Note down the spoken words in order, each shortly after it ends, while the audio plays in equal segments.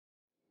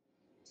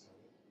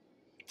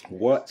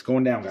What's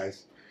going down,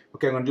 guys?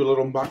 Okay, I'm gonna do a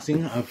little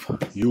unboxing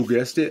of, you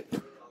guessed it,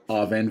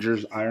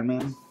 Avengers Iron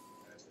Man.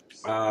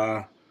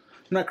 I'm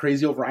not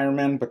crazy over Iron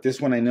Man, but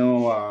this one I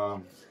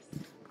know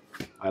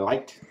I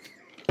liked.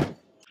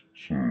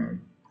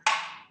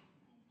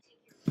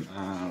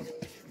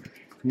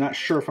 Not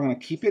sure if I'm gonna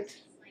keep it.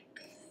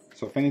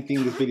 So if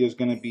anything, this video is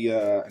gonna be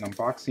an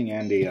unboxing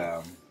and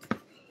a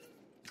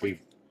what do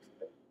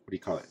you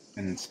call it?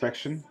 An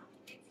inspection.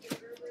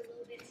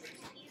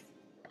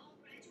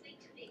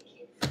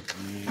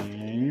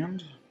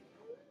 And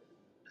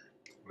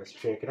let's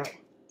check it out.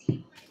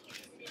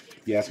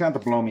 Yeah, it's gonna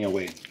have to blow me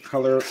away.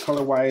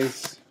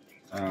 Color-wise,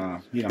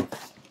 you know,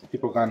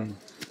 people gone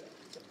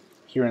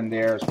here and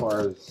there as far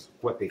as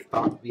what they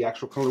thought the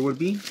actual color would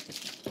be.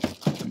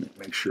 Let me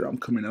make sure I'm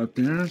coming out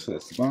there. So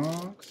that's the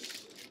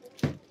box.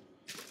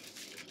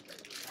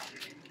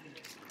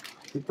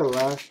 I think the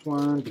last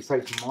one,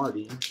 besides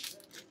Marty,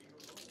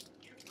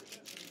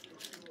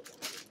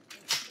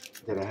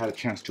 that I had a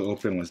chance to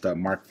open was the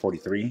Mark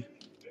 43.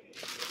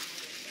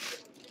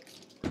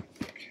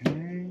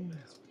 Okay,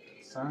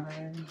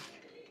 side.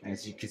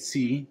 As you can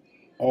see,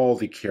 all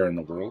the care in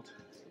the world.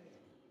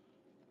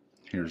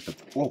 Here's the,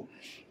 whoa,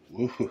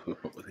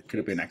 it could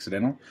have been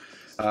accidental.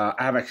 I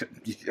have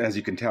actually, as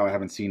you can tell, I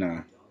haven't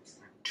seen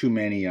too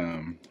many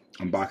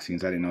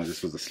unboxings. I didn't know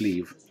this was a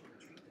sleeve,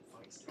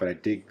 but I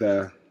dig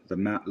the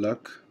matte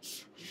look.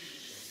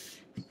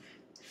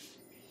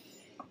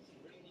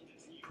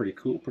 Pretty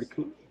cool, pretty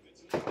cool.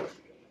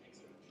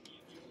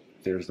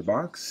 There's the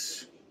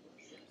box.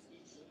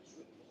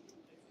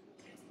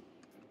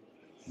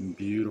 In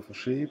beautiful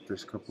shape.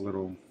 There's a couple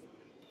little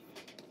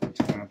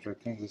tabs right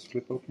there. Let's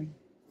flip open.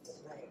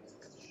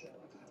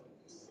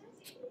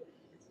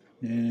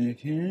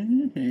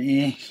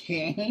 Okay. I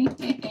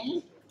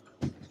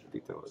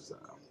think that was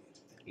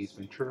Ace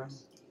Ventura.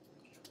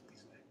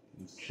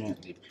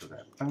 Gently peel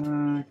that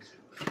back.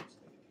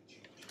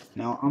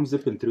 Now I'm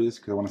zipping through this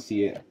because I want to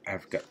see it.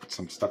 I've got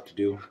some stuff to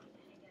do.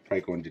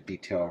 Probably go into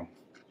detail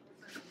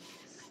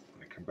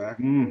when I come back.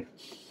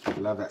 I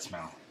love that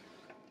smell.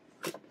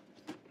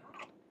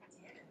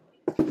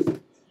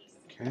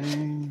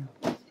 Okay.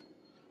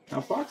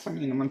 Now box, I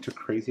mean, I'm not too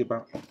crazy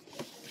about.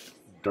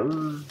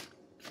 Dirt.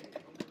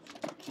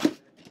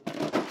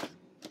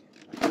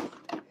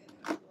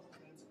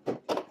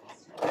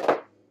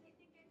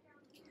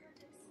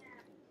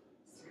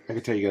 I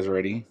can tell you guys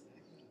already,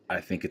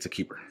 I think it's a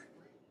keeper.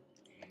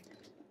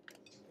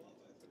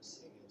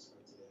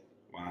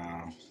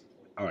 Wow.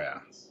 Oh yeah.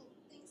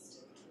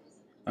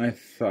 I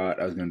thought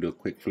I was going to do a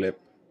quick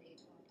flip,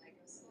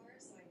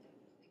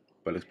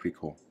 but it looks pretty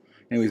cool.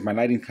 Anyways, my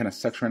lighting kind of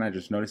sucks right now,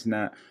 just noticing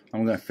that.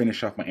 I'm going to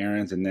finish off my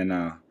errands and then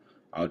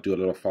I'll do a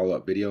little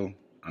follow-up video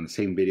on the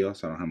same video,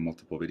 so I don't have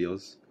multiple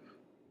videos.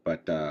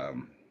 But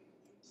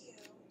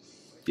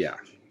yeah,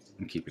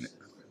 I'm keeping it.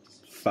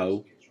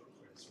 Faux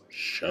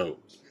show.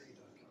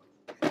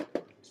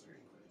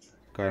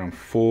 Got them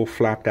full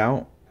flapped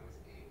out.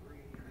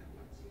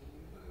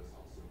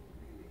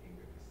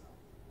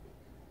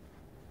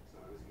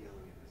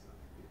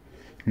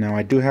 Now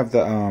I do have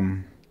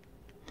the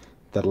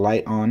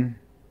light on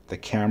the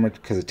camera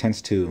because it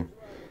tends to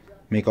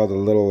make all the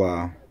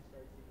little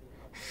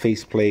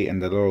faceplate and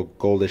the little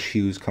goldish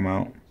hues come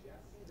out.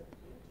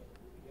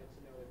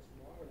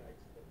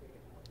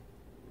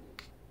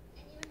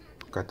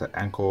 Got the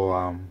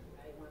ankle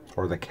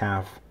or the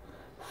calf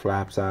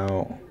flaps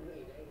out.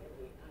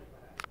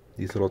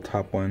 These little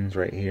top ones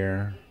right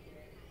here.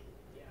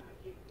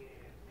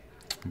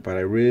 But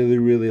I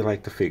really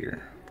like the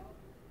figure.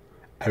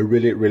 I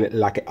really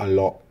like it a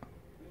lot.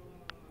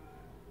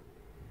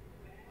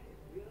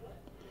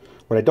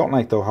 What I don't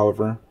like though,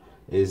 however,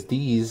 is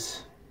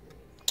these.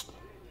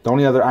 The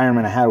only other Iron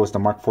Man I had was the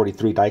Mark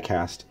 43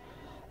 diecast,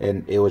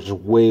 and it was just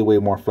way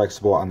more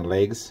flexible on the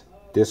legs.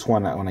 This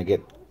one, when I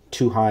get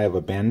too high of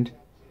a bend,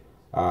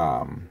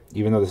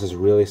 even though this is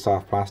really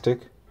soft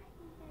plastic,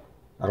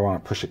 I don't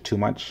want to push it too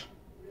much.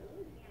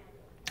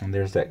 And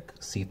there's that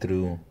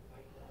see-through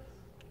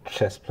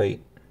chest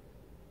plate.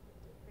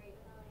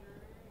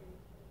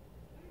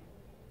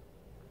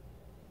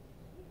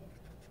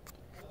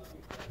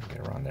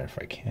 Get around there if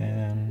I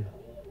can.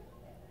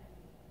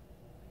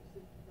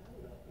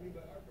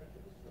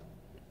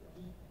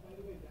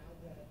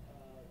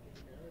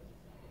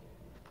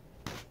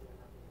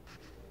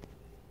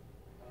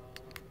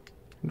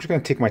 I'm just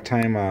gonna take my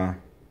time,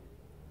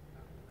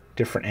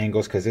 different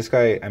angles, because this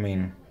guy, I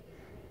mean,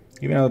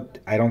 even though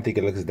I don't think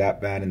it looks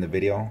that bad in the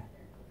video,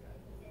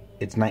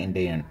 it's night and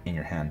day in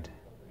your hand.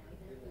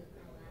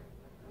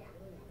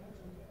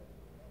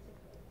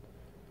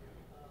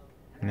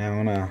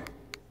 Now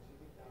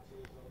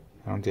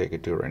I don't think I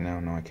could do it right now.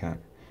 No, I can't.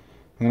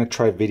 I'm gonna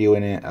try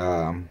videoing it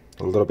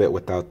a little bit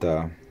without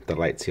the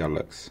light. See how it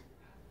looks.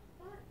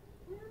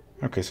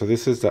 Okay, so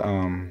this is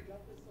the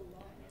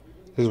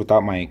this is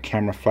without my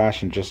camera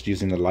flash and just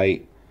using the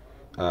light,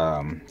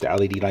 the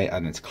LED light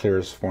in its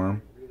clearest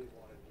form.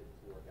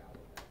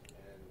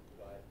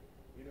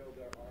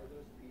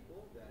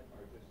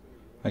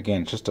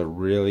 Again, just a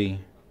really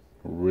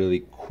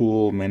Really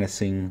cool,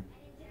 menacing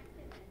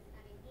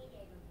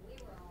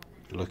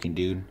looking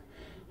dude.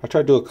 I'll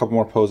try to do a couple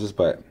more poses,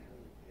 but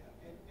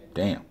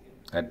damn,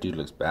 that dude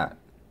looks bad.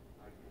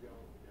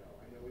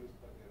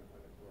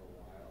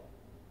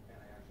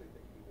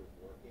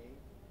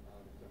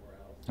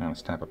 I'm gonna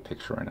snap a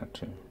picture right now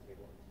too.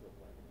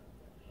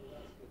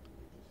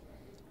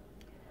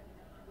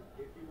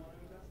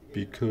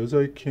 Because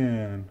I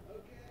can.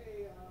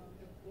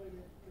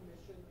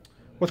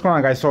 What's going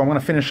on, guys? So I'm gonna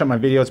finish up my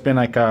video. It's been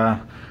like I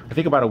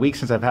think about a week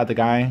since I've had the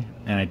guy,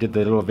 and I did the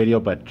little video,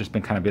 but just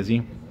been kind of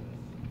busy.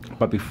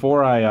 But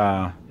before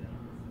I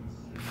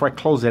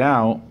close it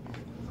out,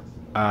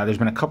 there's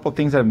been a couple of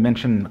things that I've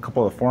mentioned in a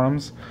couple of the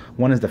forums.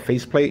 One is the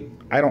faceplate.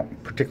 I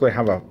don't particularly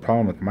have a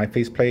problem with my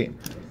faceplate.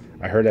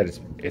 I heard that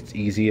it's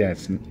easy and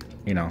it's,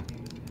 you know,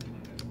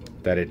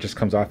 that it just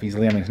comes off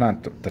easily. I mean, it's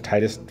not the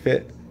tightest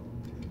fit,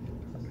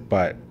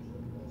 but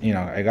you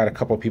know, I got a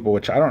couple of people,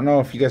 which I don't know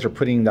if you guys are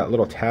putting that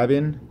little tab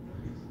in,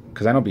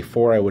 because I know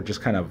before I would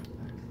just kind of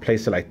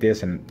place it like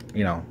this and,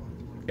 you know,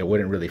 it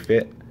wouldn't really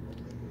fit.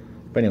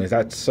 But anyways,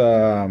 that's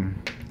the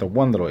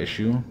one little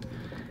issue.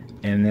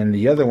 And then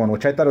the other one,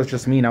 which I thought was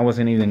just me and I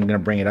wasn't even gonna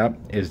bring it up,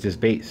 is this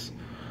base.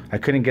 I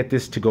couldn't get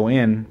this to go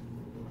in.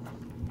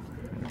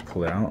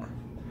 Pull it out,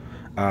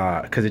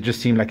 because it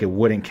just seemed like it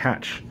wouldn't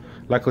catch.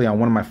 Luckily, on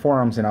one of my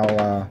forums, and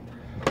I'll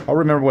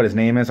remember what his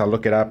name is. I'll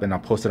look it up and I'll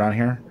post it on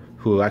here.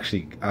 Who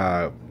actually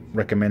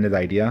recommended the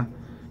idea?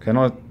 Because I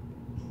know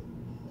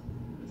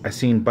I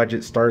seen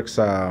Budget Starks.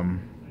 Come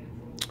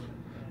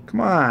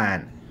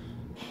on.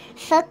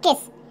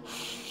 Focus.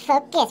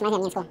 Focus. My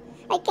hand in school.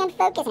 I can't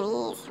focus on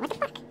these. What the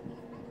fuck?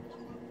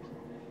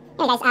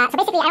 Anyway, guys, so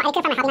basically, I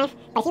couldn't find my hobby knife,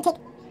 but if you take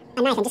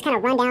a knife and just kind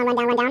of run down, you'll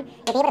be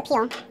able to peel.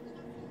 Are you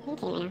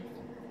kidding me right now?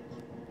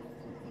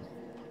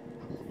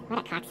 What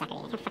a cocksucker,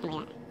 dude. I can't fucking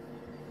believe that.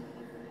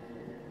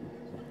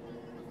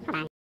 Hold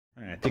on.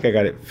 Alright, I think I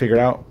got it figured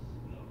out.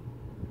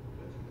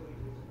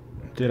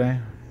 Did I?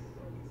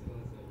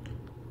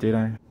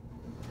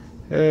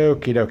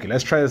 Okie dokie,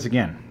 let's try this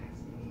again.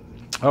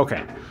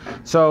 Okay,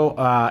 so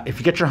if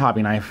you get your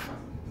hobby knife,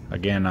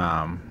 again,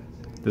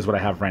 this is what I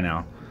have right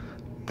now.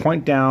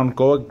 Point down,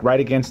 go right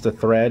against the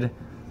thread,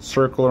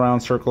 circle around,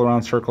 circle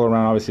around, circle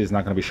around. Obviously, it's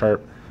not going to be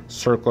sharp.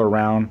 Circle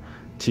around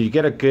till you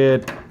get a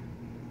good,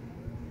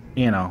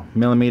 you know,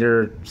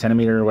 millimeter,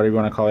 centimeter, whatever you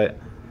want to call it.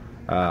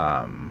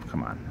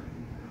 Come on.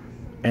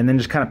 And then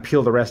just kind of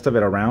peel the rest of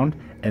it around.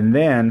 And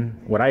then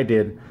what I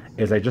did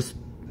is I just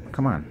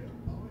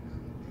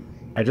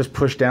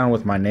pushed down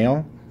with my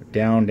nail,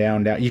 down,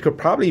 down, down. You could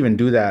probably even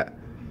do that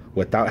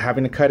without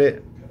having to cut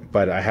it,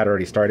 but I had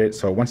already started.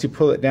 So once you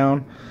pull it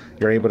down,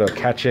 you're able to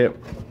catch it.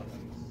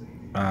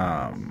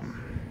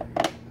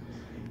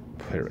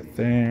 Put it right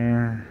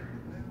there,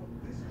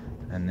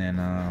 and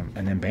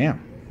then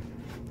bam.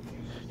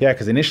 Yeah,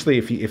 because initially,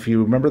 if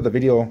you remember the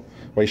video,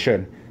 well, you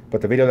should,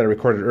 but the video that I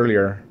recorded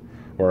earlier,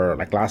 or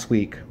like last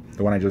week,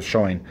 the one I just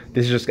showing,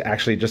 this is I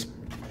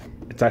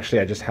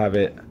just have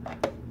it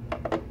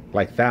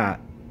like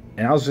that,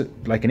 and I was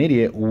like an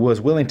idiot,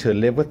 was willing to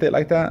live with it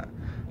like that,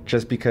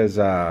 just because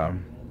I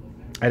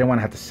didn't want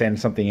to have to send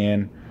something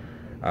in.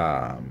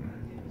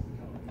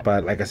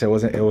 But like I said,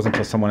 it wasn't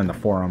until someone in the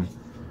forum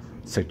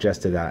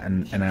suggested that,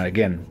 and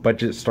again,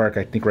 Budget Stark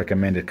I think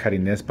recommended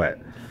cutting this, but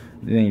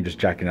then you're just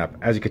jacking up.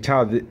 As you could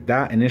tell,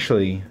 that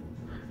initially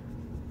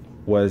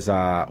was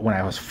when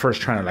I was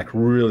first trying to like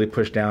really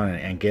push down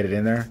and get it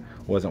in there,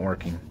 wasn't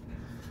working.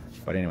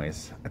 But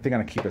anyways, I think I'm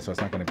gonna keep it so it's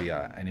not gonna be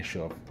an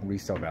issue of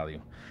resale value.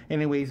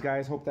 Anyways,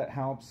 guys, hope that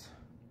helps.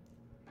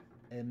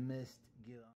 And